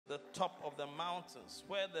the top of the mountains,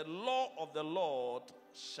 where the law of the Lord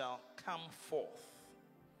shall come forth.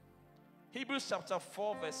 Hebrews chapter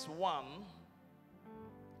 4 verse 1.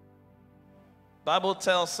 Bible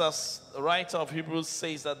tells us, the writer of Hebrews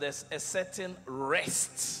says that there's a certain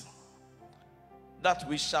rest that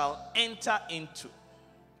we shall enter into.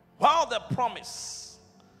 While the promise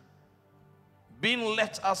being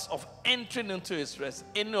let us of entering into his rest,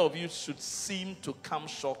 any of you should seem to come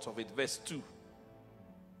short of it. Verse 2.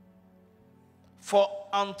 For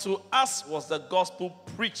unto us was the gospel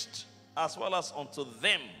preached, as well as unto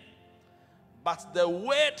them. But the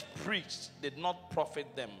word preached did not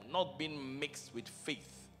profit them, not being mixed with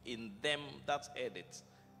faith in them that heard it.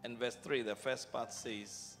 And verse 3, the first part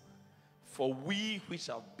says, for we which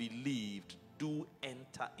have believed do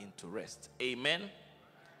enter into rest. Amen.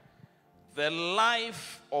 The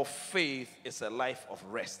life of faith is a life of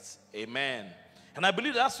rest. Amen. And I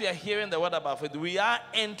believe that as we are hearing the word about faith, we are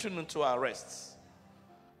entering into our rests.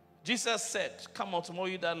 Jesus said, come unto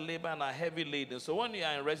me, you that labor and are heavy laden. So when you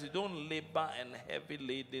are in rest, you don't labor and heavy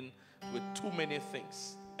laden with too many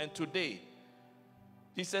things. And today,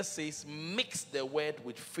 Jesus says, mix the word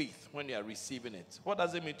with faith when you are receiving it. What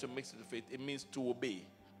does it mean to mix it with faith? It means to obey.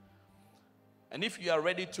 And if you are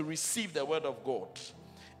ready to receive the word of God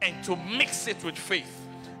and to mix it with faith,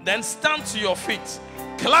 then stand to your feet,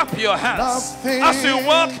 clap your hands as we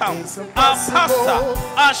welcome our pastor,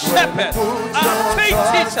 our shepherd, our faith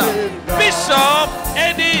teacher, Bishop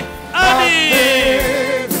Eddy.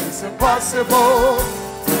 It's impossible,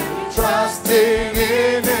 trusting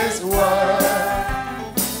in his word.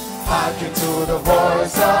 Hearken to the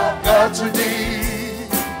voice of God to thee.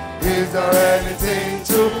 Is there anything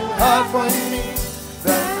too hard for me?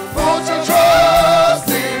 Then put your trust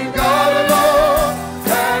in God alone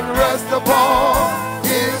and rest upon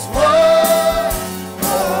his word.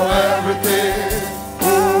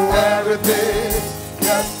 Everything,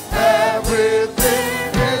 yes,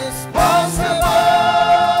 everything is possible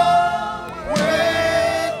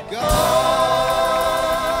with God.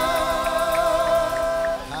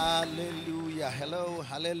 Hallelujah. Hello,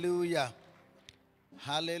 hallelujah.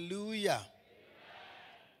 Hallelujah.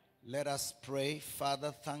 Let us pray.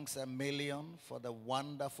 Father, thanks a million for the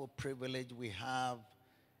wonderful privilege we have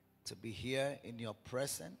to be here in your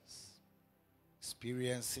presence,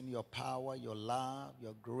 experiencing your power, your love,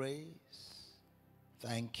 your grace.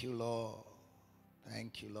 Thank you, Lord.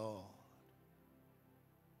 Thank you, Lord.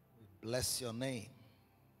 We bless your name.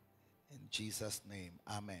 In Jesus' name,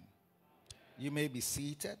 amen. You may be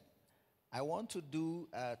seated. I want to do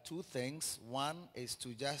two things. One is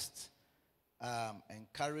to just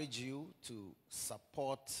encourage you to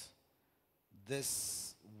support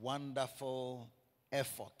this wonderful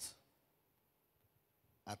effort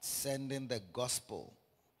at sending the gospel.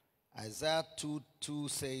 Isaiah 2:2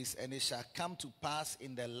 says, and it shall come to pass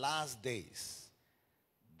in the last days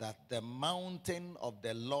that the mountain of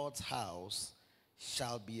the Lord's house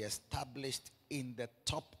shall be established in the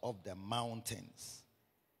top of the mountains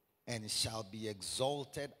and shall be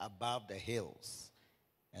exalted above the hills,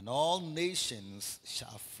 and all nations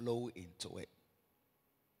shall flow into it.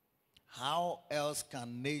 How else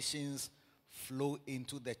can nations flow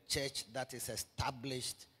into the church that is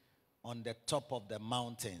established on the top of the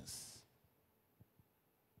mountains?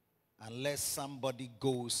 Unless somebody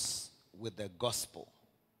goes with the gospel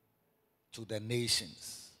to the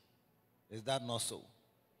nations. Is that not so?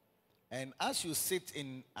 And as you sit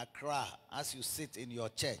in Accra, as you sit in your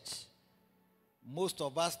church, most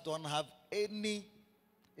of us don't have any.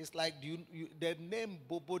 It's like the name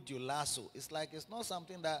Bobo Dioulasso. It's like it's not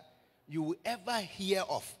something that you will ever hear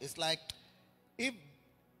of. It's like if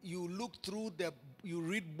you look through you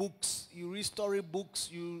read books, you read story books,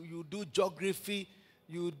 you do geography,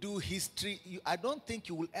 you do history. I don't think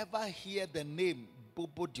you will ever hear the name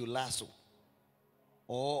Bobo Dioulasso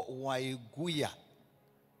or Waiguya.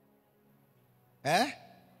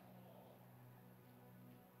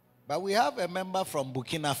 But we have a member from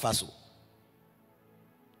Burkina Faso.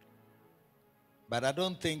 But I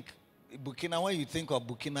don't think Burkina, when you think of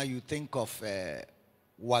Burkina, you think of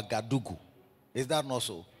Ouagadougou. Is that not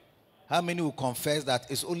so? How many will confess that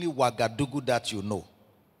it's only Ouagadougou that you know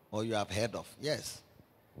or you have heard of? Yes.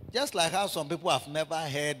 Just like how some people have never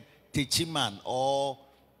heard Techiman or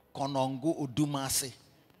Konongo Udumase,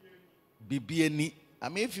 Bibieni. I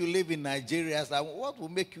mean, if you live in Nigeria, what will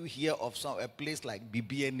make you hear of a place like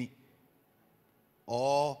Bibieni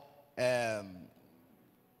or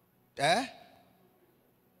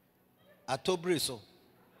Atobriso?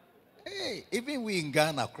 Hey, even we in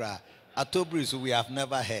Ghana, Atobriso, we have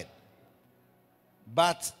never heard.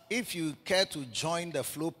 But if you care to join the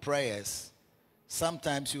flow prayers,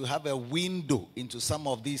 sometimes you have a window into some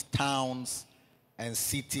of these towns and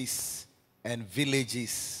cities and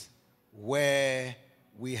villages where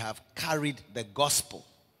we have carried the gospel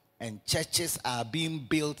and churches are being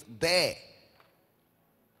built there.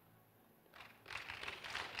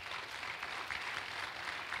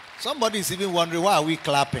 Somebody is even wondering, why are we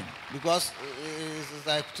clapping? Because it's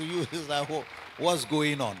like, to you, it's like, what's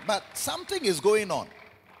going on? But something is going on.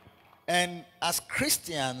 And as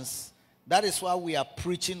Christians, that is why we are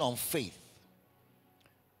preaching on faith.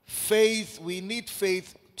 Faith, we need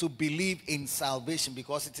faith to believe in salvation,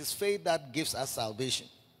 because it is faith that gives us salvation.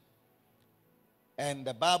 And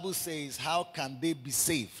the Bible says, how can they be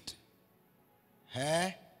saved?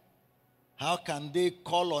 How can they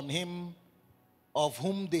call on him of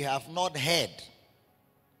whom they have not heard?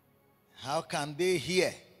 How can they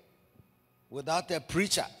hear without a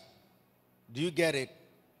preacher? Do you get it?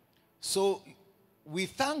 So we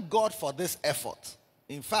thank God for this effort.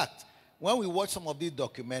 In fact, when we watch some of these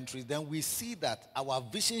documentaries, then we see that our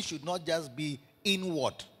vision should not just be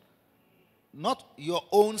inward. Not your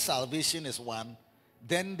own salvation is one.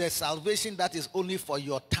 Then the salvation that is only for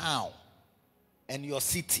your town and your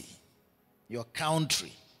city, your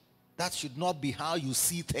country. That should not be how you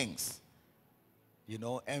see things. You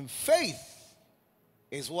know, and faith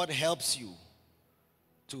is what helps you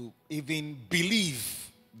to even believe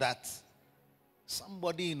that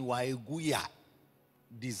somebody in Waiguya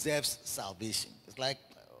deserves salvation. It's like,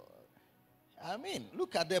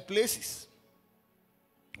 look at the places.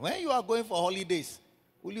 When you are going for holidays,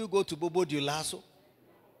 will you go to Bobo Dioulasso?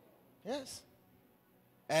 Yes.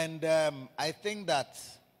 And I think that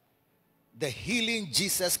the Healing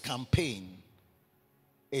Jesus campaign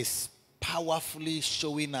is powerfully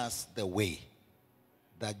showing us the way.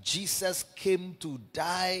 That Jesus came to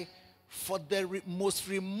die for the most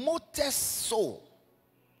remotest soul,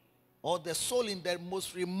 or the soul in the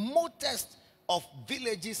most remotest of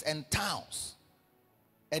villages and towns.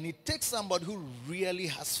 And it takes somebody who really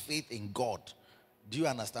has faith in God. Do you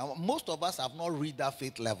understand? Most of us have not reached that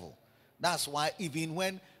faith level. That's why even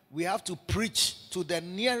when we have to preach to the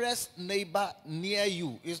nearest neighbor near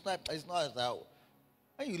you, it's not as though,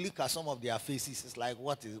 when you look at some of their faces, it's like,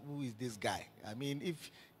 who is this guy?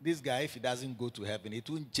 If this guy, if he doesn't go to heaven, it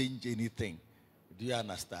won't change anything. Do you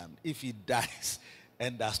understand? If he dies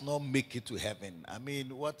and does not make it to heaven,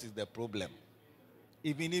 what is the problem?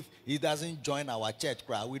 Even if he doesn't join our church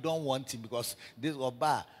crowd, we don't want him, because this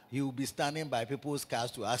Oba, he will be standing by people's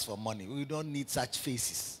cars to ask for money. We don't need such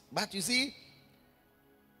faces. But you see,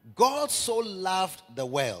 God so loved the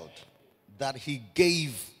world that he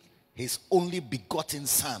gave his only begotten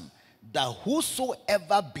Son, that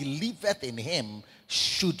whosoever believeth in him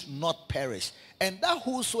should not perish. And that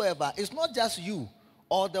whosoever is not just you,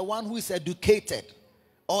 or the one who is educated,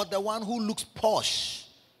 or the one who looks posh.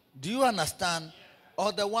 Do you understand?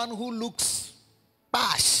 Or the one who looks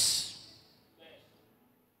bash,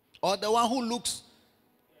 or the one who looks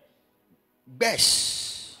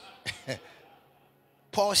besh,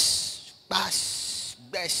 posh, bash,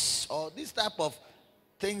 besh, or this type of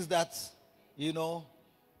things that,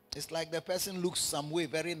 it's like the person looks some way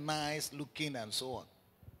very nice looking and so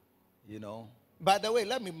on. By the way,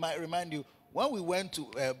 let me remind you, when we went to,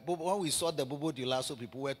 when we saw the Bobo Dioulasso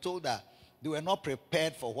people, we were told that they were not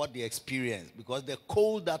prepared for what they experienced, because the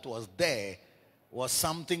cold that was there was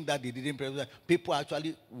something that they didn't prepare. People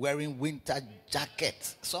actually wearing winter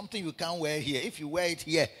jackets, something you can't wear here. If you wear it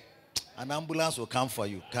here, an ambulance will come for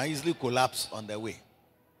you. Can easily collapse on the way.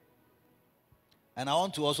 And I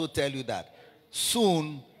want to also tell you that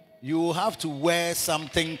soon you will have to wear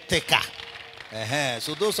something thicker.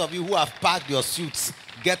 So those of you who have packed your suits,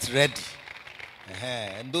 get ready.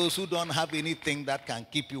 And those who don't have anything that can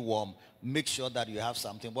keep you warm, make sure that you have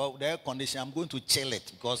something. Well, the air conditioning, I'm going to chill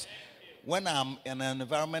it, because when I'm in an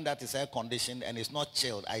environment that is air conditioned and it's not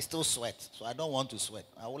chilled, I still sweat. So I don't want to sweat.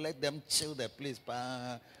 I will let them chill the place.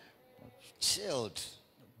 Chilled.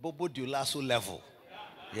 Bobo Dioulasso level.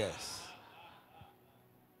 Yes.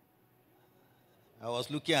 I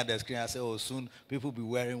was looking at the screen. I said, soon people will be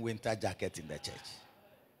wearing winter jackets in the church,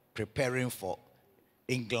 preparing for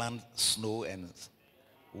England snow and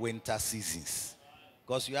winter seasons,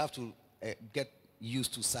 because you have to get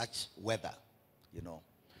used to such weather,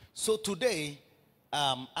 So today,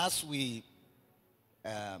 as we,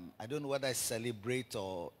 I don't know whether I celebrate,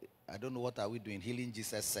 or I don't know what are we doing, Healing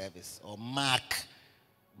Jesus service, or mark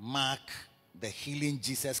the Healing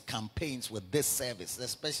Jesus campaigns with this service, the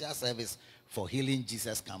special service for Healing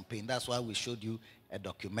Jesus campaign. That's why we showed you a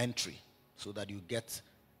documentary, so that you get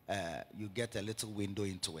a little window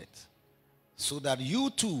into it, so that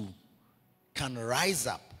you too can rise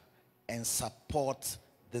up and support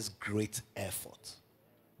this great effort.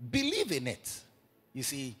 Believe in it. You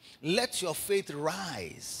see, let your faith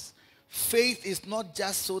rise. Faith is not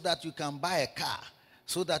just so that you can buy a car,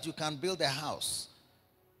 so that you can build a house.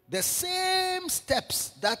 The same steps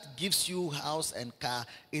that gives you house and car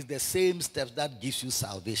is the same steps that gives you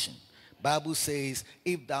salvation. Bible says,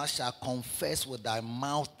 if thou shalt confess with thy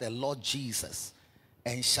mouth the Lord Jesus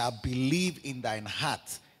and shalt believe in thine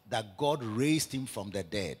heart that God raised him from the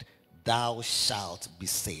dead, thou shalt be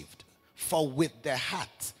saved. For with the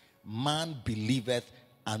heart man believeth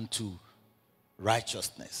unto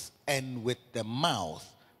righteousness, and with the mouth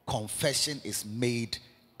confession is made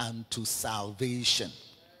unto salvation.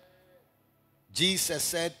 Jesus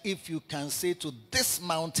said, if you can say to this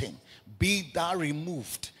mountain, be thou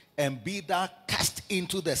removed and be thou cast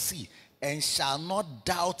into the sea, and shall not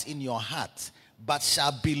doubt in your heart, but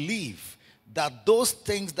shall believe that those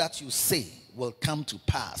things that you say will come to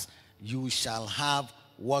pass, you shall have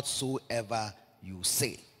whatsoever you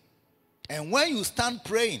say. And when you stand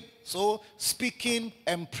praying, so speaking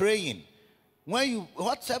and praying,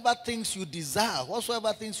 whatsoever things you desire,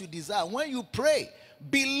 when you pray,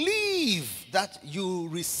 believe that you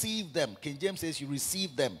receive them. King James says you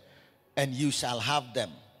receive them and you shall have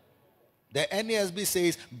them. The NASB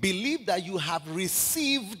says believe that you have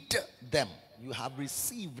received them. You have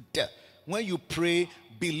received. When you pray,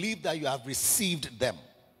 believe that you have received them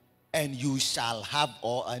and you shall have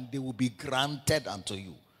all, and they will be granted unto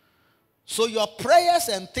you. So your prayers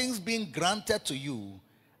and things being granted to you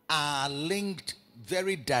are linked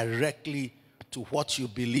very directly to what you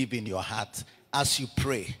believe in your heart as you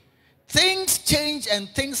pray. Things change and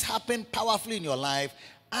things happen powerfully in your life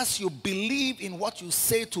as you believe in what you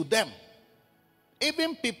say to them.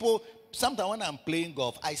 Even people, sometimes when I'm playing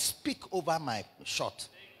golf, I speak over my shot.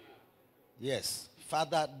 Yes,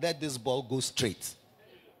 Father, let this ball go straight.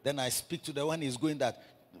 Then I speak to the one who's going that,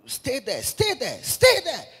 stay there, stay there, stay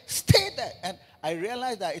there, stay there. And I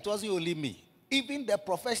realized that it wasn't only me. Even the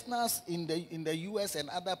professionals in the US and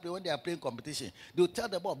other places, when they are playing competition, they'll tell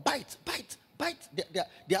the ball, bite, bite, bite.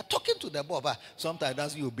 They are talking to the ball, but sometimes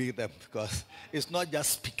that's you obey them, because it's not just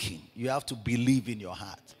speaking. You have to believe in your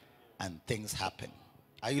heart and things happen.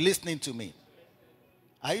 Are you listening to me?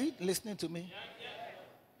 Are you listening to me?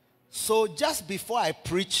 So just before I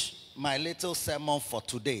preach my little sermon for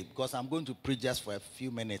today, because I'm going to preach just for a few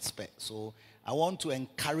minutes, so I want to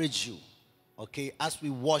encourage you, okay, as we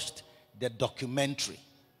watched the documentary,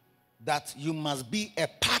 that you must be a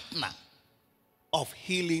partner of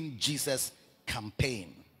Healing Jesus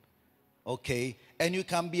campaign, okay? And you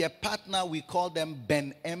can be a partner. We call them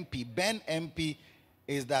Ben MP. Ben MP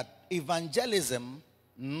is that evangelism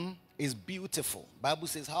is beautiful. Bible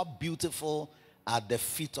says, how beautiful are the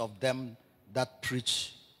feet of them that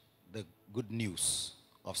preach the good news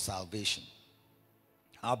of salvation.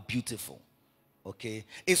 How beautiful. Okay.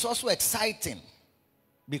 It's also exciting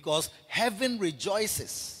because heaven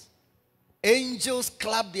rejoices. Angels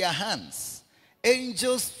clap their hands.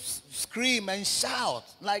 Angels scream and shout.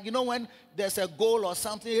 Like, when there's a goal or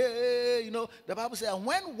something, hey, the Bible says,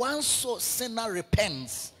 when one sinner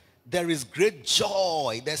repents, there is great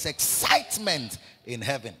joy. There's excitement in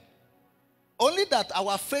heaven. Only that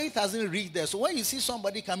our faith hasn't reached there. So when you see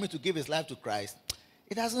somebody coming to give his life to Christ,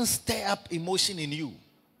 it doesn't stir up emotion in you.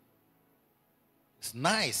 It's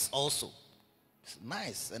nice also. It's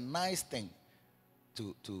nice, a nice thing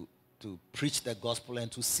to preach the gospel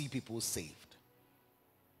and to see people saved.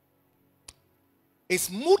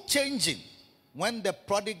 It's mood changing. When the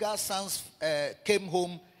prodigal sons came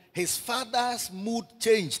home, his father's mood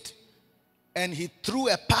changed and he threw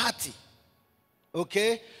a party.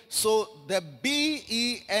 Okay, so the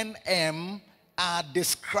BENM are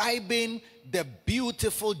describing the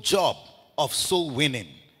beautiful job of soul winning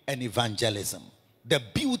and evangelism. The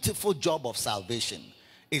beautiful job of salvation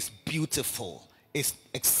is beautiful. It's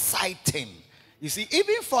exciting. You see,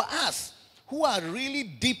 even for us who are really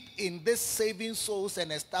deep in this saving souls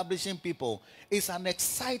and establishing people, it's an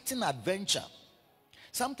exciting adventure.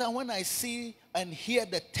 Sometimes when I see and hear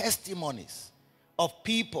the testimonies of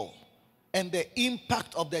people and the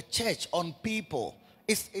impact of the church on people,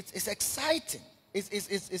 it's exciting.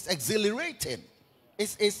 It's exhilarating.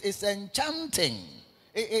 It's enchanting.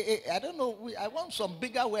 I don't know. I want some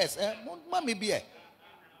bigger words. Mommy Bia,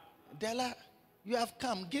 Della, you have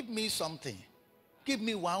come. Give me something. Give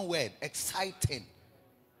me one word. Exciting.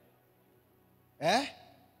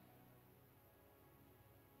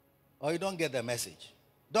 Or you don't get the message.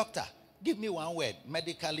 Doctor, give me one word.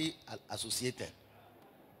 Medically associated.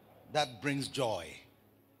 That brings joy.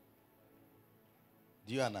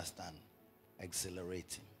 Do you understand?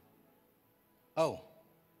 Exhilarating. Oh,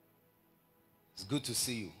 It's good to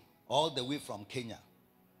see you. All the way from Kenya.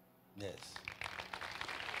 Yes.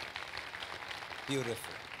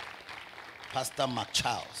 Beautiful. Pastor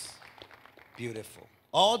Makarios. Beautiful.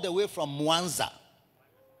 All the way from Mwanza.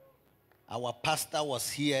 Our pastor was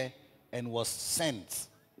here and was sent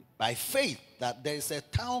by faith that there is a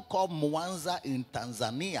town called Mwanza in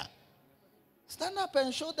Tanzania. Stand up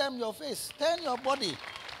and show them your face. Turn your body.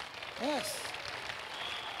 Yes.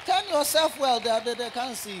 Turn yourself well. They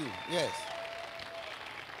can't see you. Yes.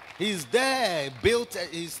 He's there.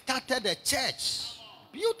 He started a church.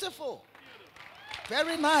 Beautiful.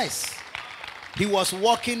 Very nice. He was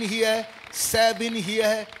working here, serving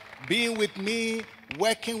here, being with me,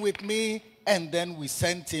 working with me, and then we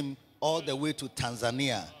sent him all the way to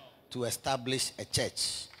Tanzania to establish a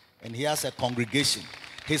church. And he has a congregation.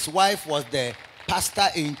 His wife was the pastor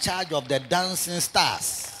in charge of the dancing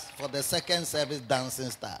stars, for the second service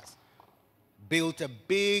dancing stars. Built a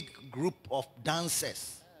big group of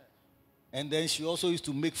dancers. And then she also used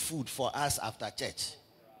to make food for us after church.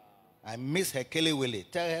 I miss her kelewele.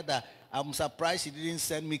 Tell her that I'm surprised she didn't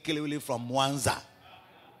send me kelewele from Mwanza.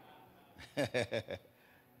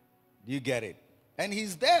 You get it? And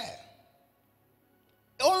he's there.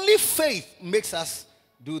 Only faith makes us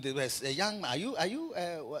do this. A young man,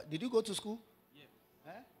 did you go to school? Yeah.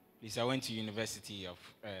 Huh? Please, I went to University of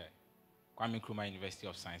Kwame Nkrumah University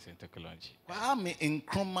of Science and Technology. Kwame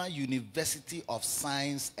Nkrumah University of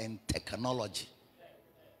Science and Technology.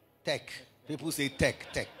 Tech. People say tech.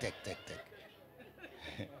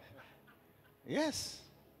 Yes.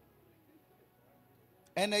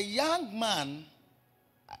 And a young man,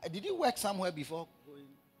 did you work somewhere before?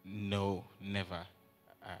 No, never.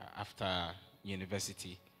 After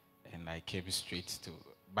university, and I came straight to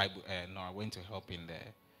Bible. No, I went to help in the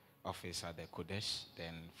office at the Kodesh.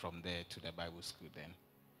 Then from there to the Bible school. Then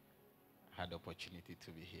had the opportunity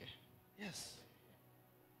to be here. Yes.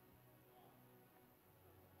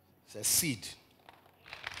 It's a seed.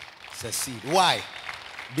 It's a seed. Why?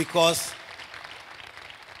 Because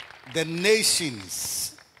the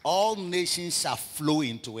nations, all nations shall flow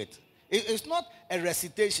into it. It's not a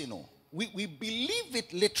recitation. No. We believe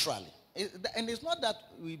it literally. And it's not that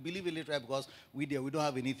we believe it literally because we don't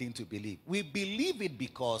have anything to believe. We believe it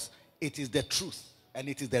because it is the truth and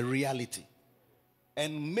it is the reality.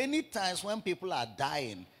 And many times when people are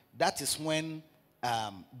dying, that is when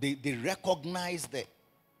they recognize the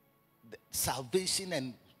salvation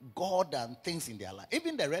and God and things in their life.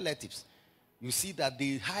 Even the relatives. You see that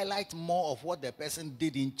they highlight more of what the person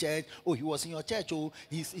did in church. Oh, he was in your church. Oh,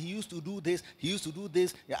 he used to do this. He used to do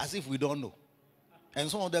this. As if we don't know. And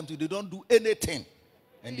some of them, they don't do anything.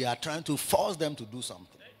 And they are trying to force them to do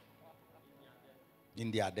something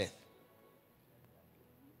in their death.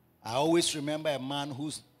 I always remember a man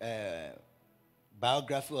whose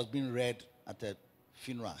biography was being read at a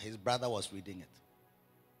funeral. His brother was reading it.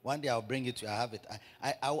 One day I'll bring it to you. I have it.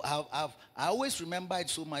 I always remember it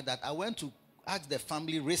so much that I went to ask the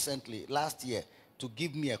family recently, last year, to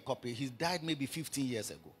give me a copy. He died maybe 15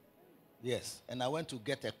 years ago. Yes. And I went to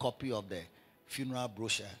get a copy of the funeral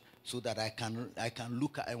brochure so that I can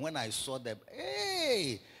look at. And when I saw them,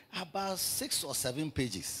 about 6 or 7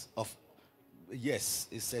 pages of, yes,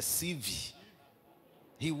 it's a CV.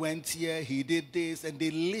 He went here, he did this, and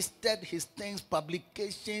they listed his things,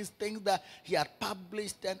 publications, things that he had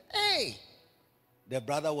published. And the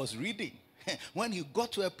brother was reading. When he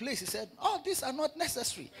got to a place, he said, oh, these are not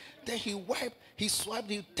necessary. Then he wiped, he swiped,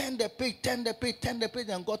 he turned the page,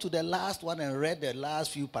 and got to the last one and read the last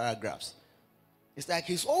few paragraphs. It's like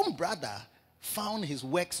his own brother found his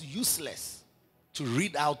works useless to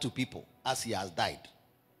read out to people as he has died.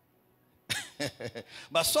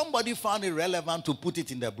 But somebody found it relevant to put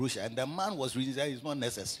it in the brochure, and the man was reading that it's not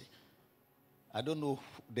necessary. I don't know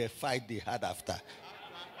the fight they had after.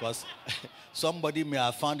 Because somebody may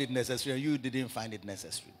have found it necessary and you didn't find it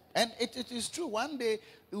necessary. And it is true. One day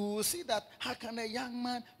you will see that how can a young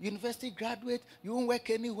man, university graduate, you won't work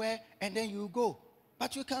anywhere, and then you go.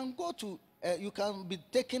 But you can go to, you can be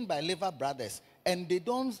taken by labor brothers, and you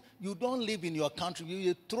don't live in your country.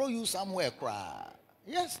 You throw you somewhere.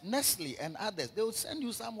 Yes, Nestle and others, they will send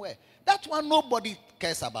you somewhere. That one, nobody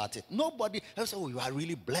cares about it. Nobody else say, oh, you are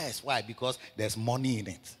really blessed. Why? Because there's money in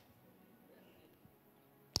it.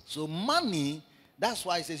 So money, that's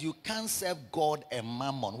why it says you can't serve God and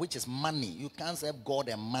mammon, which is money. You can't serve God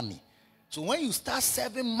and money. So when you start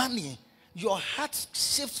serving money, your heart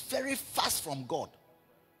shifts very fast from God.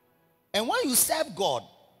 And when you serve God,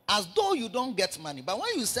 as though you don't get money, but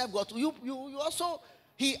when you serve God, you also,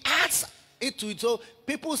 he adds it to it. So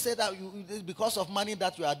people say that it's because of money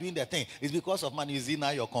that you are doing the thing. It's because of money. You see now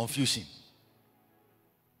your confusion.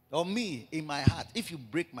 Or me, in my heart. If you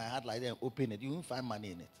break my heart like that and open it, you won't find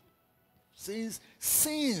money in it. Since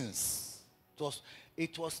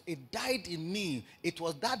it died in me. It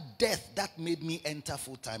was that death that made me enter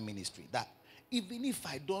full-time ministry. That even if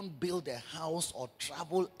I don't build a house or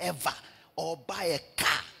travel ever or buy a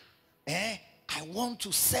car, I want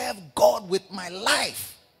to serve God with my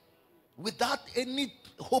life without any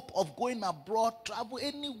hope of going abroad, travel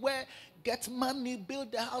anywhere, get money,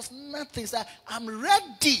 build a house, nothing. So I'm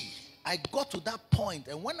ready. I got to that point,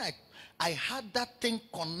 and when I had that thing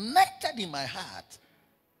connected in my heart,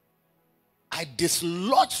 I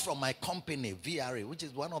dislodged from my company, VRA, which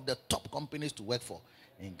is one of the top companies to work for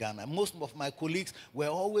in Ghana. Most of my colleagues were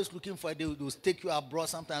always looking for, they will take you abroad,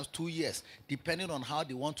 sometimes 2 years, depending on how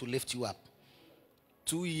they want to lift you up.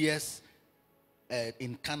 2 years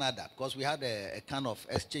in Canada, because we had a kind of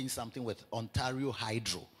exchange something with Ontario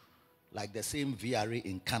Hydro, like the same VRA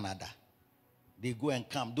in Canada. They go and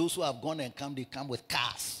come. Those who have gone and come, they come with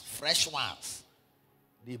cars, fresh ones.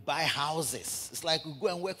 They buy houses. It's like we go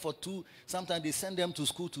and work for 2. Sometimes they send them to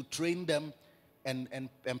school to train them and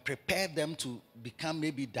prepare them to become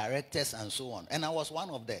maybe directors and so on. And I was one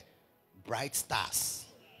of the bright stars.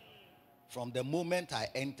 From the moment I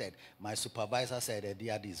entered, my supervisor said,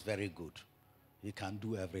 Eddy is very good. He can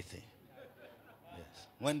do everything. Yes.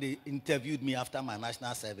 When they interviewed me after my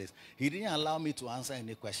national service, he didn't allow me to answer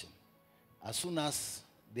any question. As soon as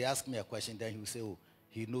they ask me a question, then he will say, oh,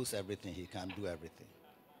 he knows everything. He can do everything.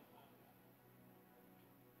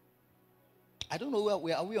 I don't know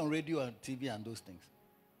where are we on radio and TV and those things?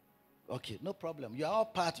 Okay, no problem. You are all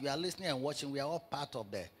part, you are listening and watching. We are all part of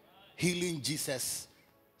the Healing Jesus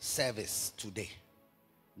service today.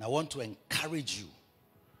 And I want to encourage you.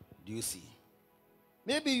 Do you see?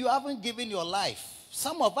 Maybe you haven't given your life.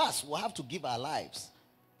 Some of us will have to give our lives.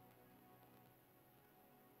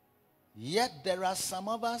 Yet there are some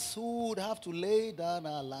of us who would have to lay down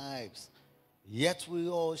our lives. Yet we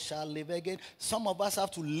all shall live again. Some of us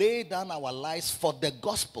have to lay down our lives for the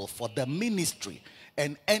gospel, for the ministry,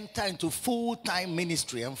 and enter into full-time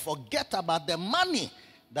ministry and forget about the money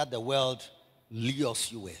that the world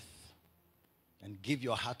lures you with. And give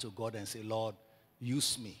your heart to God and say, Lord,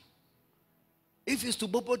 use me. If it's to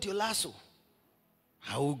Bobo Dioulasso,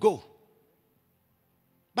 I will go.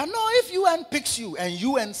 But no, if UN picks you and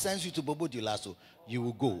UN sends you to Bobo Dioulasso, you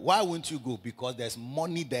will go. Why won't you go? Because there's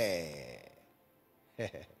money there.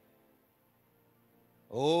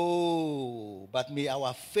 Oh, but may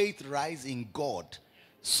our faith rise in God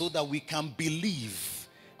so that we can believe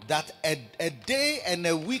that a day and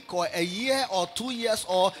a week or a year or 2 years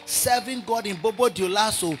or serving God in Bobo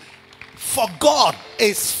Dioulasso for God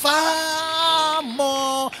is far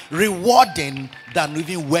more rewarding than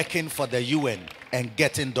even working for the UN and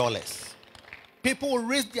getting dollars. People will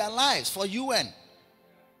risk their lives for UN.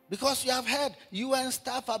 Because you have heard UN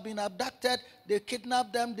staff have been abducted, they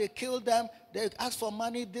kidnap them, they kill them, they ask for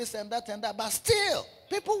money, this and that and that. But still,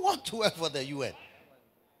 people want to work for the UN.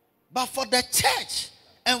 But for the church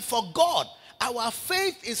and for God, our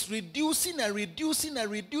faith is reducing and reducing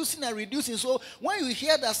and reducing and reducing. So when you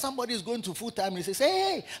hear that somebody is going to full-time, you say,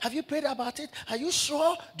 hey, have you prayed about it? Are you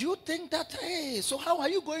sure? Do you think that, hey, so how are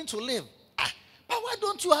you going to live? But why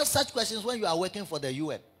don't you ask such questions when you are working for the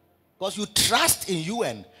UN? Because you trust in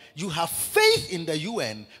UN. You have faith in the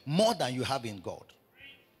UN more than you have in God.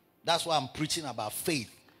 That's why I'm preaching about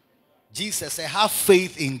faith. Jesus said, have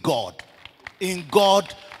faith in God. In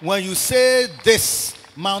God, when you say this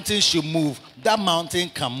mountain should move, that mountain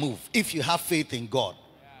can move if you have faith in God.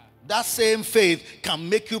 That same faith can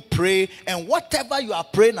make you pray, and whatever you are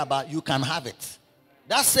praying about, you can have it.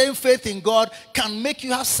 That same faith in God can make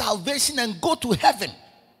you have salvation and go to heaven.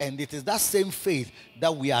 And it is that same faith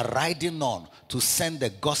that we are riding on to send the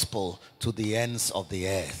gospel to the ends of the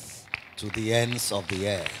earth. To the ends of the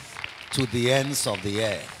earth. To the ends of the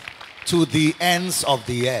earth. To the ends of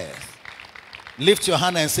the earth. Lift your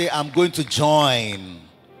hand and say, I'm going to join.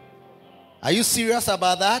 Are you serious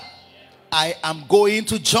about that? I am going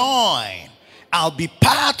to join. I'll be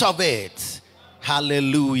part of it.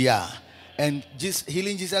 Hallelujah. And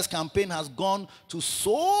Healing Jesus campaign has gone to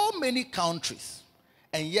so many countries.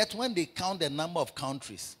 And yet when they count the number of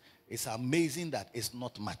countries, it's amazing that it's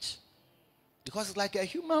not much. Because it's like a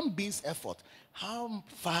human being's effort. How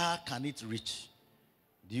far can it reach?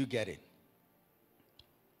 Do you get it?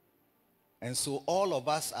 And so all of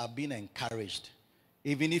us are being encouraged.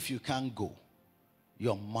 Even if you can't go,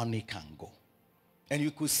 your money can go. And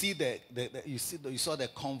you could see you saw the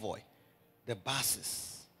convoy, the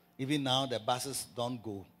buses. Even now the buses don't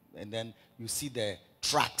go. And then you see the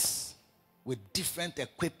trucks with different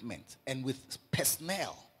equipment and with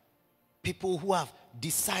personnel. People who have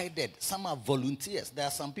decided, some are volunteers. There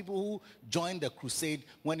are some people who join the crusade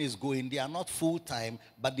when it's going. They are not full-time,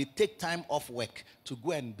 but they take time off work to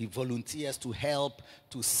go and be volunteers, to help,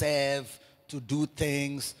 to serve, to do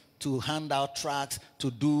things, to hand out tracts,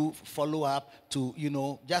 to do follow-up, to,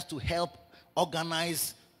 just to help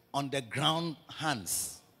organize on the ground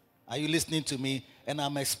hands. Are you listening to me? And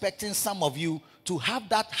I'm expecting some of you to have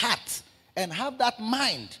that heart and have that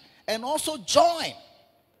mind and also join.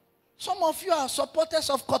 Some of you are supporters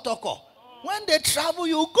of Kotoko. When they travel,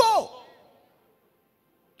 you go.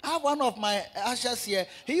 I have one of my ushers here.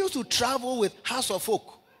 He used to travel with House of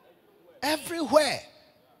Folk everywhere.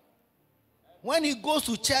 When he goes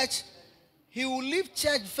to church, he will leave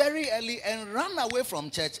church very early and run away from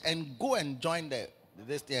church and go and join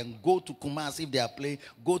this thing and go to Kumasi if they are playing,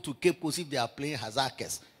 go to Cape Coast if they are playing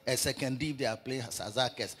Hazakes, Second D if they are playing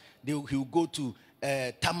Hazakes. He will go to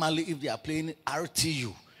Tamale if they are playing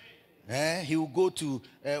RTU. He will go to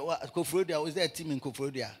Kofrodia. Is there a team in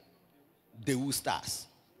Kofrodia? The Wu Stars.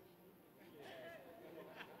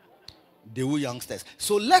 The Wu Youngsters.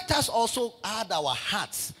 So let us also add our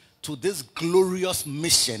hearts to this glorious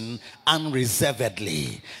mission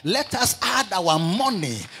unreservedly. Let us add our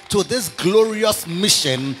money to this glorious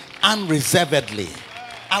mission unreservedly.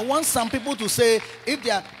 I want some people to say, if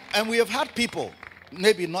they are, and we have had people,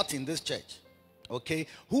 maybe not in this church, okay,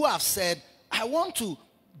 who have said, I want to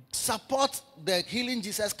support the Healing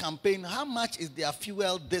Jesus campaign. How much is their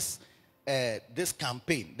fuel this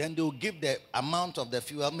campaign? Then they will give the amount of the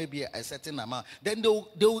fuel, maybe a certain amount. Then they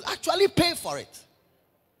will actually pay for it.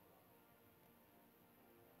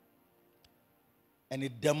 And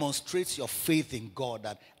it demonstrates your faith in God,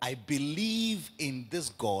 that I believe in this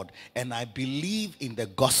God, and I believe in the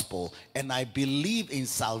gospel, and I believe in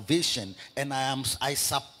salvation, and I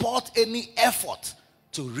support any effort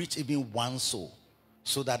to reach even one soul.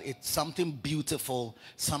 So that it's something beautiful,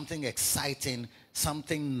 something exciting,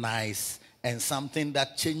 something nice, and something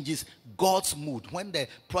that changes God's mood. When the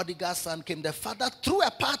prodigal son came, the father threw a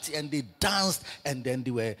party and they danced, and then they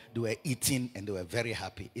were eating and they were very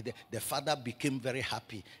happy. The father became very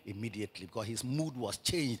happy immediately because his mood was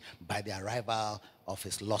changed by the arrival of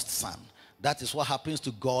his lost son. That is what happens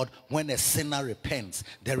to God when a sinner repents.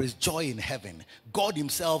 There is joy in heaven. God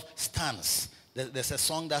himself stands. There's a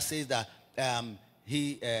song that says that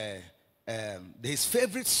his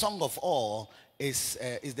favorite song of all is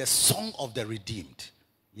the song of the redeemed.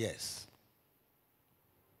 Yes.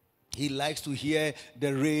 He likes to hear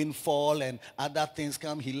the rain fall and other things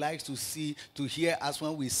come. He likes to hear us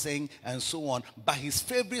when we sing and so on. But his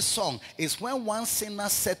favorite song is when one sinner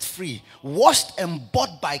set free, washed and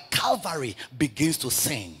bought by Calvary, begins to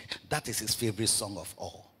sing. That is his favorite song of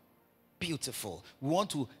all. Beautiful. We want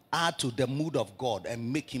to add to the mood of God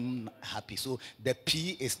and make him happy. So the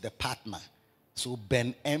P is the partner. So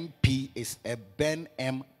Ben MP is a Ben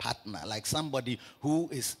M partner, like somebody who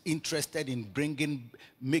is interested in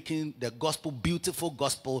making the gospel, beautiful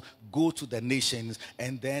gospel, go to the nations,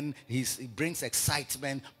 and then he brings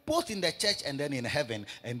excitement both in the church and then in heaven,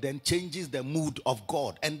 and then changes the mood of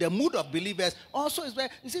God. And the mood of believers also is where,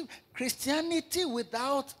 you see, Christianity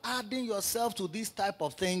without adding yourself to these type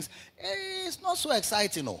of things, it's not so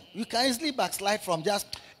exciting. No. You can easily backslide from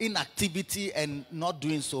just inactivity and not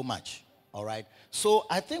doing so much. All right. So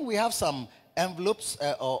I think we have some envelopes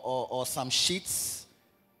or some sheets.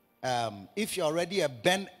 If you're already a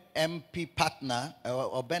Ben MP partner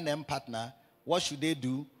or Ben M partner, what should they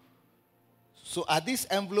do? So are these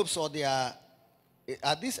envelopes are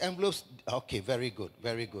these envelopes? Okay, very good,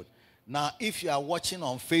 very good. Now, if you are watching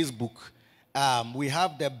on Facebook, we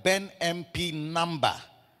have the Ben MP number.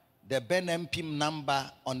 The Ben MP number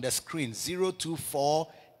on the screen,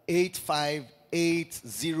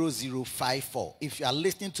 024-85-80054. If you are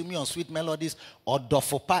listening to me on Sweet Melodies or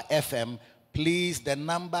Dofopa FM, please, the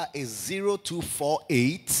number is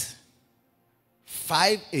 0248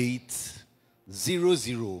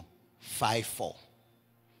 580054.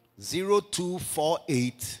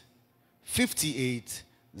 0248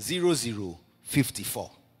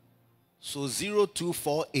 580054. So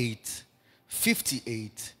 0248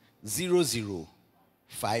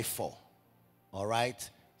 580054. All right.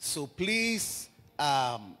 So please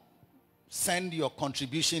send your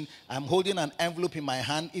contribution. I'm holding an envelope in my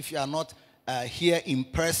hand. If you are not here in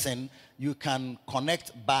person, you can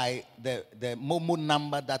connect by the Momo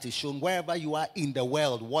number that is shown. Wherever you are in the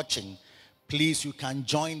world watching, please, you can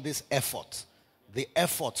join this effort. The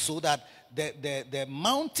effort so that the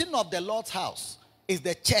mountain of the Lord's house is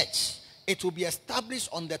the church. It will be established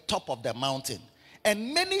on the top of the mountain.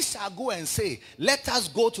 And many shall go and say, let us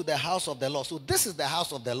go to the house of the Lord. So this is the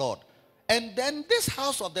house of the Lord. And then this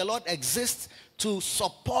house of the Lord exists to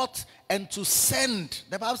support and to send.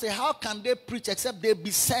 The Bible says, how can they preach except they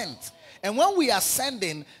be sent? And when we are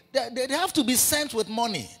sending, they have to be sent with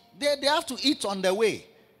money. They have to eat on the way.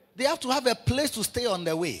 They have to have a place to stay on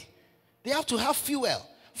the way. They have to have fuel.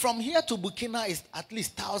 From here to Burkina is at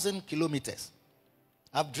least 1,000 kilometers.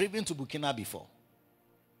 I've driven to Burkina before.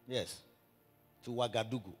 Yes. To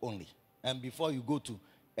Ouagadougou only. And before you go to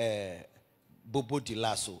Bobo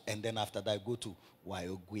Dioulasso, and then after that go to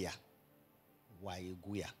Wayoguya.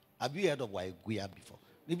 Wayoguya. Have you heard of Wayoguya before?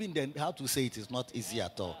 Even then, how to say it is not easy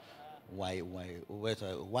at all.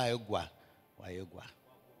 Wayogua.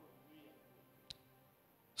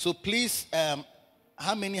 So please,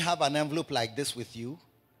 how many have an envelope like this with you?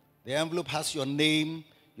 The envelope has your name,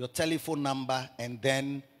 your telephone number, and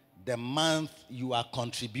then the month you are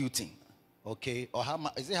contributing. Okay? Or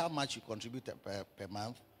is it how much you contribute per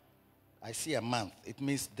month? I see a month. It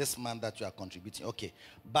means this month that you are contributing. Okay.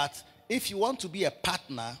 But if you want to be a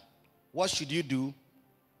partner, what should you do?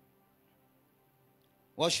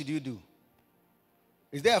 What should you do?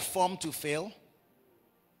 Is there a form to fill?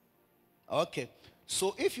 Okay.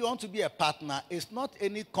 So if you want to be a partner, it's not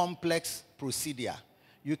any complex procedure.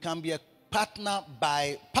 You can be a partner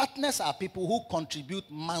by... Partners are people who contribute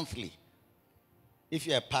monthly. If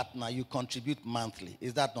you're a partner, you contribute monthly.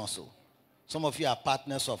 Is that not so? Some of you are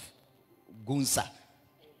partners of Gunsa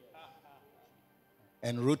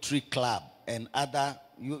and Rotary Club and other...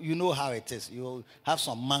 You know how it is. You have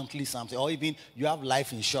some monthly something, or even you have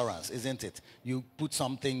life insurance, isn't it? You put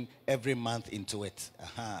something every month into it.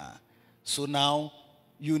 So now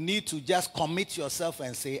you need to just commit yourself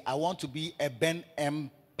and say, I want to be a Ben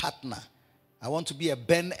M partner. I want to be a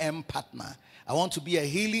Ben M partner. I want to be a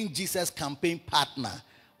Healing Jesus campaign partner.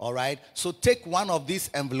 All right? So take one of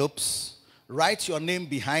these envelopes, write your name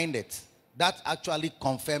behind it. That actually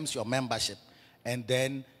confirms your membership. And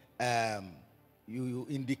then you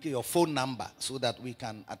indicate your phone number so that we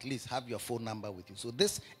can at least have your phone number with you. So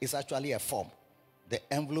this is actually a form. The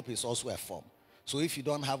envelope is also a form. So if you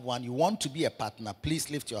don't have one, you want to be a partner, please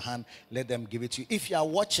lift your hand, let them give it to you. If you are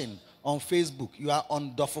watching on Facebook, you are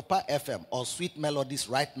on Dofopa FM or Sweet Melodies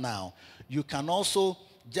right now, you can also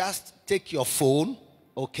just take your phone,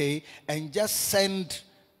 okay, and just send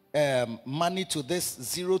money to this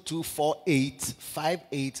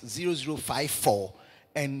 0248580054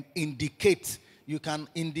 and indicate. You can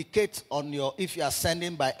indicate on your, if you are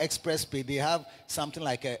sending by Express Pay, they have something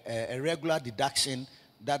like a regular deduction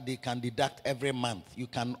that they can deduct every month. You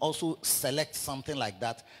can also select something like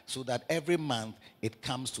that so that every month it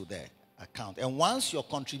comes to their account. And once your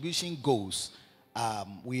contribution goes,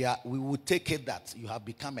 we will take it that you have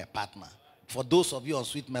become a partner. For those of you on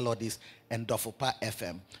Sweet Melodies and Dofopa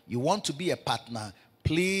FM, you want to be a partner,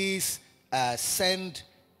 please send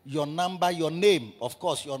your number, your name. Of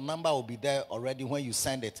course, your number will be there already when you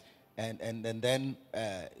send it. And then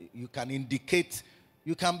you can indicate.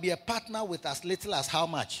 You can be a partner with as little as how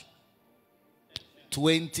much?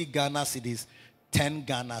 20 Ghana cedis, 10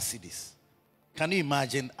 Ghana cedis. Can you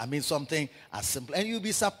imagine? I mean, something as simple. And you'll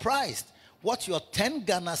be surprised what your 10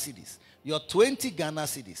 Ghana cedis, your 20 Ghana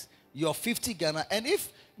cedis, your 50 Ghana, and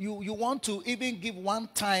if you want to even give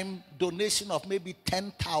one-time donation of maybe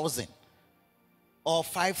 10,000 or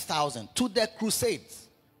 5,000 to the crusades.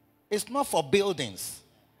 It's not for buildings.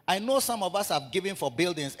 I know some of us have given for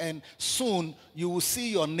buildings, and soon you will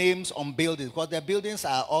see your names on buildings because the buildings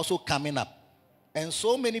are also coming up. And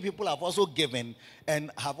so many people have also given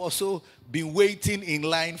and have also been waiting in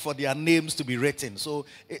line for their names to be written. So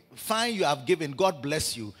fine, you have given. God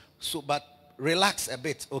bless you. So, but relax a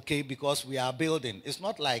bit, okay, because we are building. It's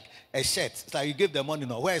not like a shirt. It's like you give the money,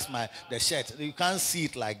 no, where's the shirt? You can't see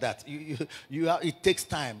it like that. It takes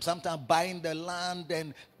time. Sometimes buying the land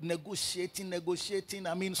and negotiating.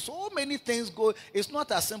 I mean, so many things go. It's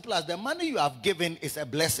not as simple as the money you have given is a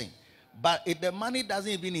blessing. But if the money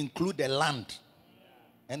doesn't even include the land,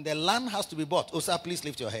 and the land has to be bought. Osa, please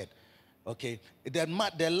lift your head. Okay.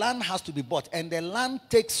 The land has to be bought. And the land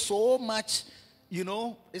takes so much. You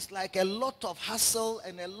know, it's like a lot of hassle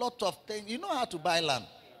and a lot of things. You know how to buy land.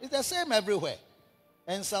 It's the same everywhere.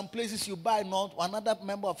 And some places you buy, not another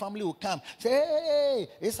member of family will come, say, hey,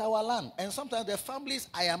 it's our land. And sometimes the families,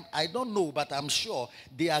 I don't know, but I'm sure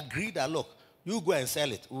they agree that, look, you go and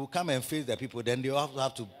sell it. We'll come and face the people. Then they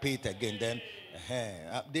have to pay it again. Then,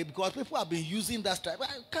 because people have been using that strategy.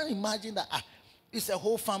 I can't imagine that. It's a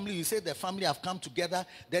whole family. You say the family have come together.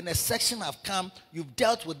 Then a section have come. You've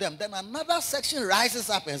dealt with them. Then another section rises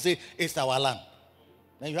up and say, it's our land.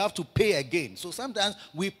 Then you have to pay again. So sometimes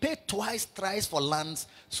we pay twice, thrice for lands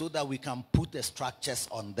so that we can put the structures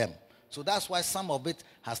on them. So that's why some of it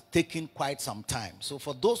has taken quite some time. So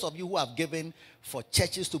for those of you who have given for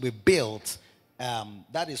churches to be built,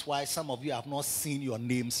 that is why some of you have not seen your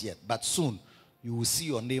names yet. But soon, you will see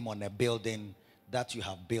your name on a building that you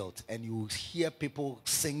have built. And you will hear people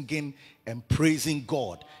singing and praising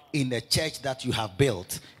God in the church that you have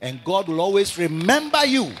built. And God will always remember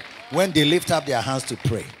you when they lift up their hands to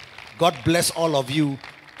pray. God bless all of you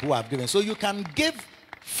who have given. So you can give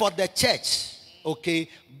for the church, okay?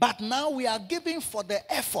 But now we are giving for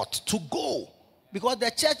the effort to go. Because the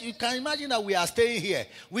church, you can imagine that we are staying here.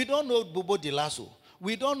 We don't know Bobo Dilasso.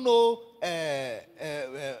 We don't know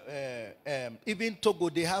even Togo.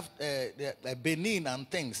 They have Benin and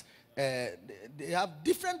things. They have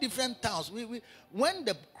different towns. When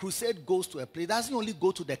the crusade goes to a place, it doesn't only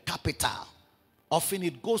go to the capital. Often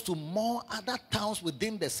it goes to more other towns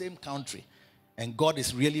within the same country. And God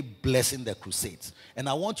is really blessing the crusades. And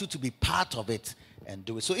I want you to be part of it and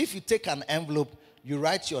do it. So if you take an envelope, you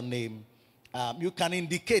write your name. You can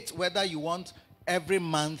indicate whether you want every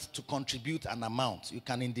month to contribute an amount. You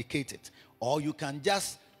can indicate it. Or you can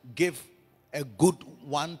just give a good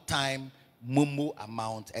one-time mumu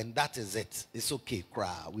amount, and that is it. It's okay,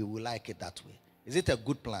 cry. We will like it that way. Is it a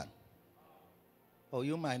good plan? Oh,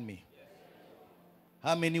 you mind me?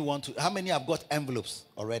 How many have got envelopes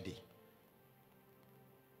already?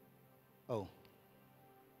 Oh.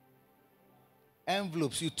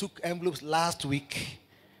 Envelopes. You took envelopes last week.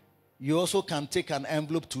 You also can take an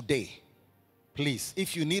envelope today. Please,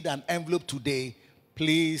 if you need an envelope today,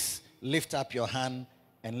 please lift up your hand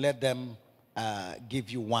and let them give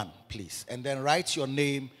you one, please. And then write your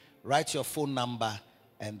name, write your phone number,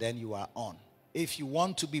 and then you are on. If you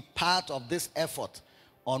want to be part of this effort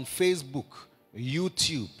on Facebook,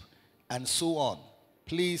 YouTube, and so on,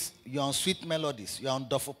 please, you're on Sweet Melodies, you're on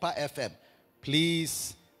Dofopa FM,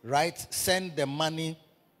 please send the money,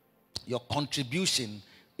 your contribution.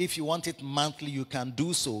 If you want it monthly, you can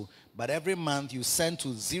do so. But every month you send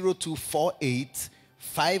to 0248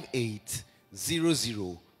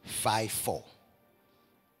 580054.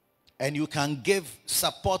 And you can give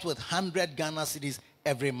support with 100 Ghana cedis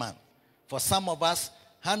every month. For some of us,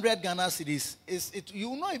 100 Ghana cedis, you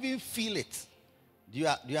will not even feel it. Do you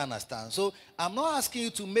understand? So I'm not asking you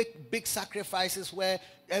to make big sacrifices where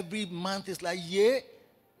every month is like, yeah,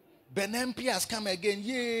 Ben MP has come again,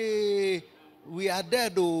 yeah, we are there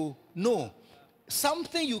though. No.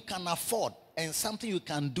 Something you can afford and something you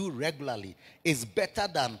can do regularly is better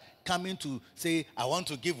than coming to say, I want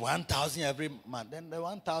to give 1,000 every month. Then the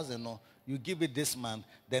 1,000, no, you give it this month.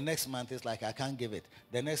 The next month it's like, I can't give it.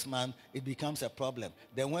 The next month it becomes a problem.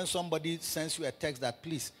 Then when somebody sends you a text that,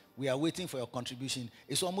 please, we are waiting for your contribution,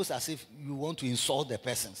 it's almost as if you want to insult the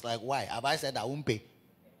person. It's like, why? Have I said I won't pay?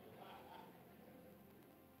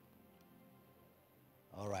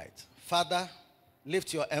 All right. Father,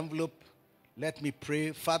 lift your envelope. Let me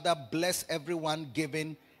pray. Father, bless everyone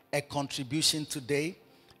giving a contribution today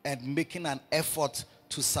and making an effort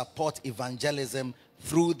to support evangelism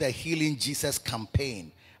through the Healing Jesus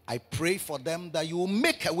campaign. I pray for them that you will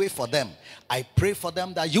make a way for them. I pray for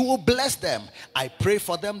them that you will bless them. I pray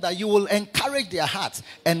for them that you will encourage their hearts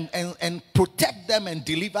and protect them and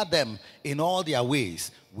deliver them in all their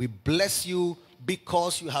ways. We bless you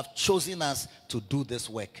because you have chosen us to do this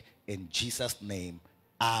work. In Jesus' name,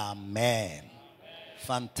 amen.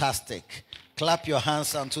 Fantastic. Clap your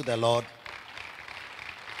hands unto the Lord.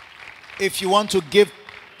 If you want to give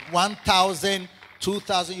 1,000,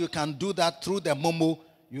 2,000, you can do that through the Momo.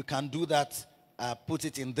 You can do that, put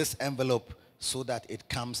it in this envelope so that it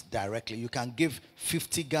comes directly. You can give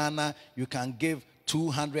 50 Ghana. You can give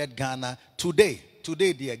 200 Ghana. Today,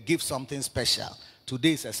 dear, give something special.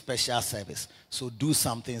 Today is a special service. So do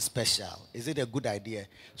something special. Is it a good idea?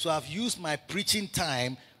 So I've used my preaching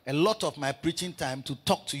time, a lot of my preaching time, to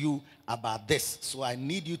talk to you about this. So I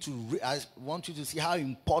need you to, I want you to see how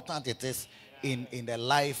important it is in the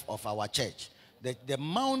life of our church. The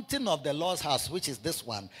mountain of the Lord's house, which is this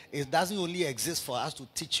one, it doesn't only exist for us to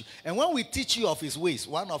teach you. And when we teach you of his ways,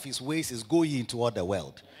 one of his ways is going into all the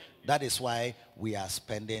world. That is why we are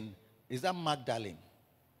spending. Is that Magdalene?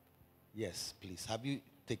 Yes, please. Have you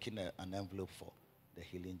taken an envelope for the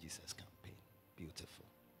Healing Jesus campaign? Beautiful.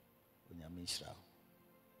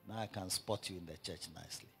 Now I can spot you in the church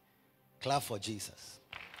nicely. Clap for Jesus.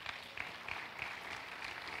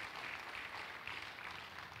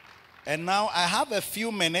 And now I have a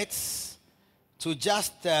few minutes to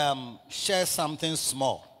just share something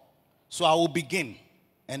small. So I will begin.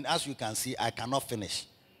 And as you can see, I cannot finish.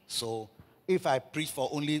 So if I preach for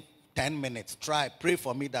only 10 minutes, pray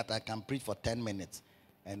for me that I can preach for 10 minutes.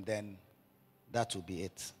 And then that will be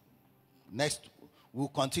it. Next We'll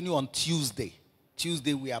continue on Tuesday.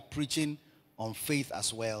 Tuesday we are preaching on faith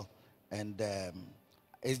as well. And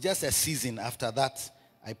it's just a season. After that,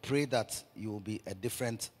 I pray that you will be a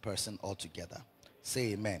different person altogether.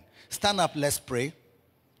 Say amen. Stand up, let's pray.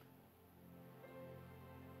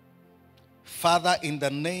 Father, in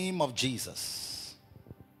the name of Jesus,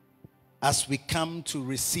 as we come to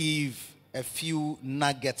receive a few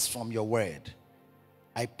nuggets from your word,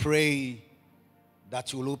 I pray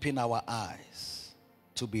that you will open our eyes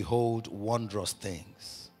to behold wondrous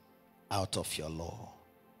things out of your law.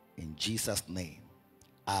 In Jesus' name,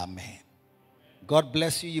 amen. God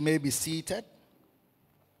bless you. You may be seated.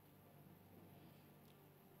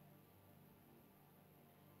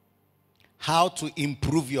 How to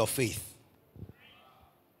improve your faith.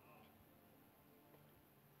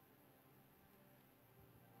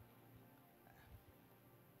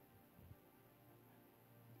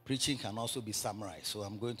 Preaching can also be summarized, so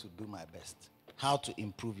I'm going to do my best. How to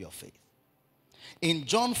improve your faith. In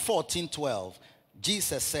John 14:12,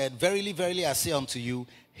 Jesus said, "Verily, verily, I say unto you,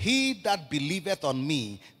 he that believeth on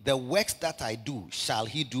me, the works that I do, shall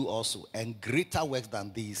he do also, and greater works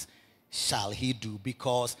than these shall he do,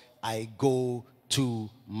 because I go to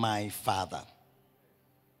my Father."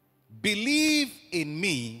 Believe in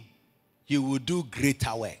me, you will do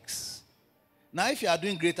greater works. Now, if you are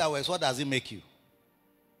doing greater works, what does it make you?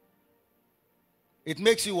 It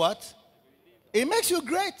makes you what? It makes you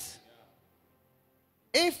great.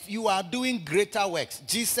 If you are doing greater works,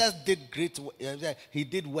 Jesus did great work. He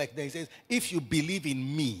did work. Then he says, if you believe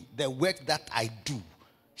in me, the work that I do,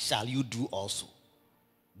 shall you do also,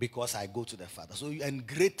 because I go to the Father. So, and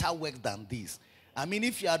greater work than this. I mean,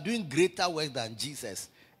 if you are doing greater work than Jesus,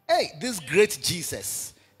 hey, this great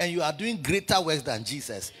Jesus, and you are doing greater works than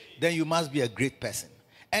Jesus, then you must be a great person.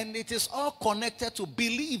 And it is all connected to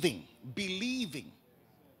believing. Believing.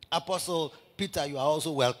 Apostle Peter, you are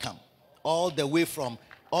also welcome. All the way from,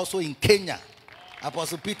 also in Kenya.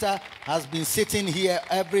 Apostle Peter has been sitting here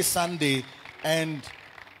every Sunday, and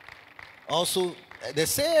also the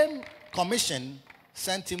same commission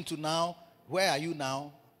sent him to now. Where are you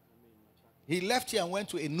now? He left here and went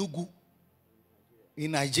to Enugu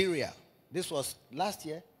in Nigeria. This was last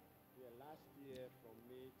year?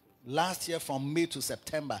 Last year from May to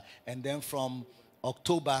September. And then from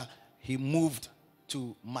October, he moved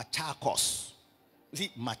to Machakos. You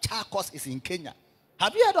see, Machakos is in Kenya.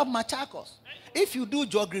 Have you heard of Machakos? If you do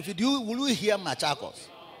geography, will you hear Machakos?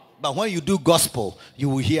 But when you do gospel, you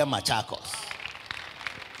will hear Machakos.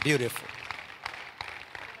 Beautiful.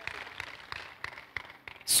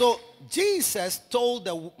 So Jesus told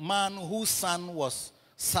the man whose son was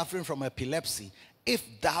suffering from epilepsy,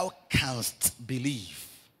 if thou canst believe,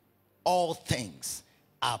 all things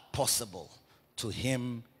are possible to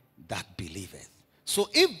him that believeth. So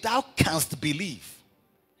if thou canst believe,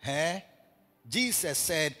 Jesus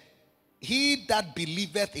said, he that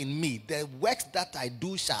believeth in me, the works that I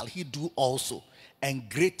do shall he do also, and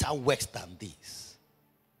greater works than these.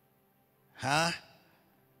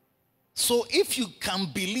 So if you can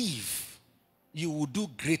believe, you will do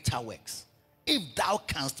greater works. If thou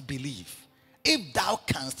canst believe, if thou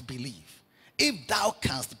canst believe, if thou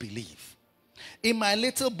canst believe. In my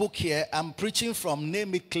little book here, I'm preaching from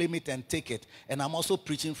Name It, Claim It, and Take It. And I'm also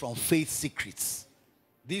preaching from Faith Secrets.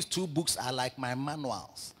 These two books are like my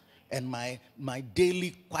manuals and my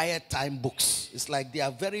daily quiet time books. It's like they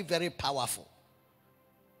are very, very powerful.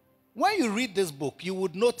 When you read this book, you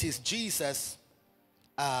would notice Jesus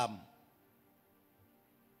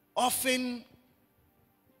often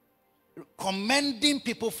commending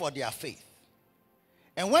people for their faith.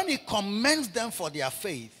 And when he commends them for their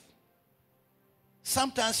faith,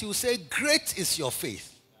 sometimes he will say, great is your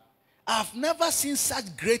faith. I've never seen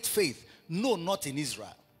such great faith. No, not in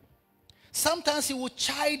Israel. Sometimes he will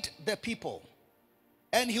chide the people.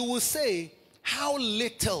 And he will say, how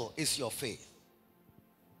little is your faith?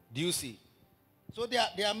 Do you see? So there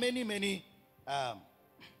are many, many,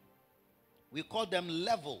 we call them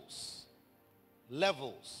levels.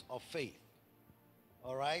 Levels of faith.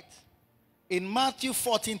 All right? In Matthew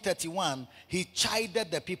 14:31, he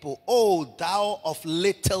chided the people, "O thou of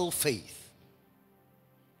little faith."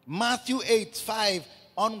 Matthew 8:5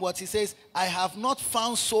 onwards, he says, "I have not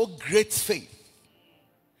found so great faith."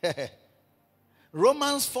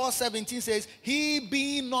 Romans 4:17 says, "He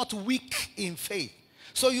being not weak in faith."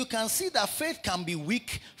 So you can see that faith can be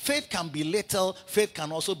weak, faith can be little, faith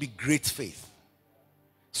can also be great faith.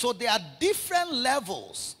 So there are different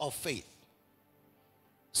levels of faith.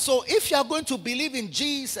 So if you are going to believe in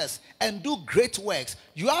Jesus and do great works,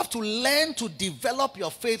 you have to learn to develop your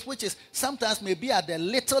faith, which is sometimes maybe at the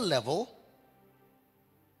little level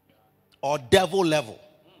or devil level.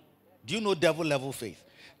 Do you know devil level faith?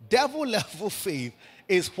 Devil level faith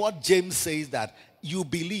is what James says, that you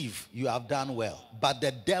believe you have done well, but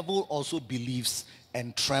the devil also believes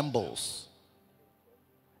and trembles.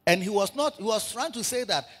 And he was trying to say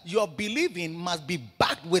that your believing must be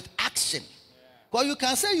backed with action. Because you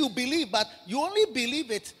can say you believe, but you only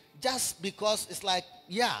believe it just because it's like,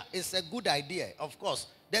 yeah, it's a good idea. Of course.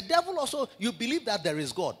 The devil also, you believe that there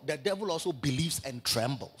is God. The devil also believes and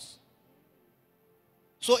trembles.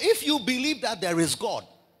 So if you believe that there is God,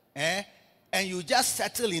 and you just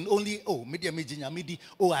settle in only,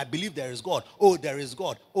 I believe there is God. Oh, there is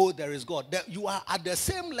God. Oh, there is God. You are at the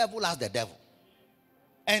same level as the devil.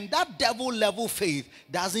 And that devil level faith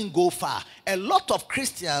doesn't go far. A lot of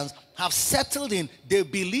Christians have settled in, they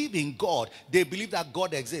believe in God. They believe that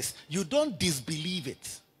God exists. You don't disbelieve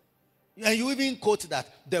it. And you even quote that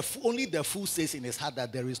only the fool says in his heart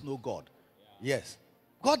that there is no God. Yes.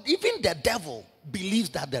 God, even the devil believes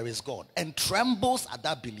that there is God and trembles at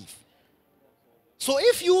that belief. So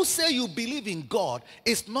if you say you believe in God,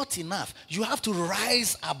 it's not enough. You have to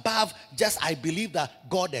rise above just, I believe that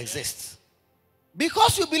God exists.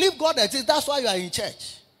 Because you believe God exists, that's why you are in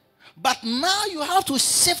church. But now you have to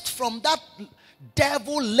shift from that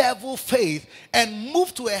devil level faith and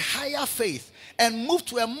move to a higher faith and move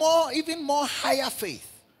to a even more higher faith.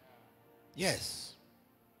 Yes.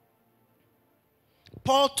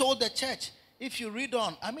 Paul told the church, if you read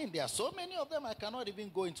on, there are so many of them, I cannot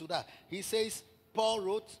even go into that. He says, Paul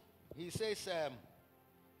wrote, he says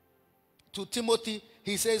to Timothy,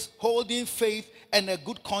 he says, holding faith and a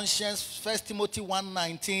good conscience, 1 Timothy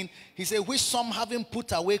 1:19, he said, which some having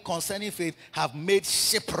put away concerning faith have made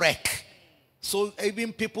shipwreck. So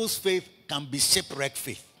even people's faith can be shipwreck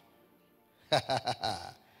faith.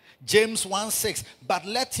 James 1:6, but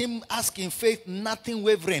let him ask in faith, nothing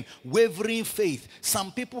wavering. Wavering faith.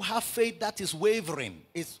 Some people have faith that is wavering.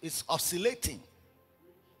 It's oscillating.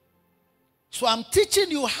 So I'm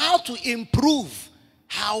teaching you how to improve,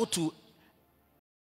 how to